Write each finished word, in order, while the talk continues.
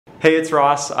Hey, it's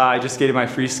Ross. I just skated my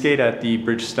free skate at the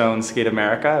Bridgestone Skate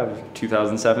America of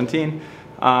 2017.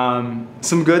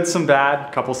 Some good, some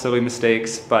bad, couple silly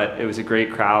mistakes, but it was a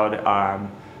great crowd.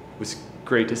 It was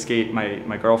great to skate.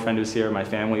 My girlfriend was here, my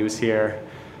family was here.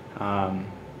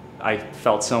 I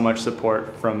felt so much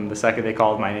support from the second they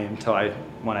called my name till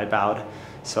when I bowed.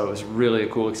 So it was really a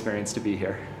cool experience to be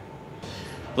here.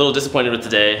 A little disappointed with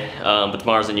today, but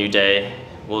tomorrow's a new day.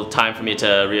 Well, time for me to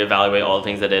reevaluate all the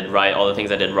things I did right, all the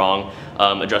things I did wrong,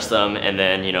 address them, and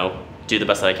then, do the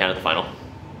best that I can at the final.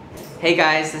 Hey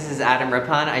guys, this is Adam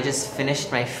Rippon. I just finished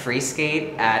my free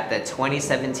skate at the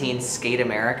 2017 Skate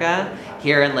America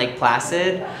here in Lake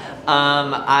Placid.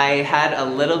 I had a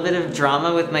little bit of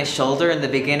drama with my shoulder in the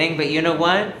beginning, but you know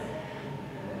what?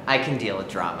 I can deal with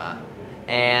drama.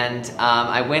 And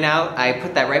I went out, I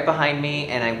put that right behind me,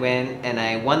 and I went and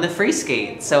I won the free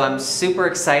skate. So I'm super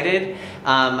excited.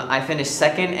 I finished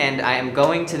second, and I am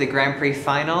going to the Grand Prix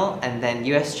final, and then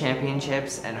US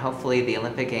Championships, and hopefully the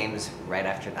Olympic Games right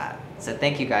after that. So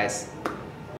thank you guys.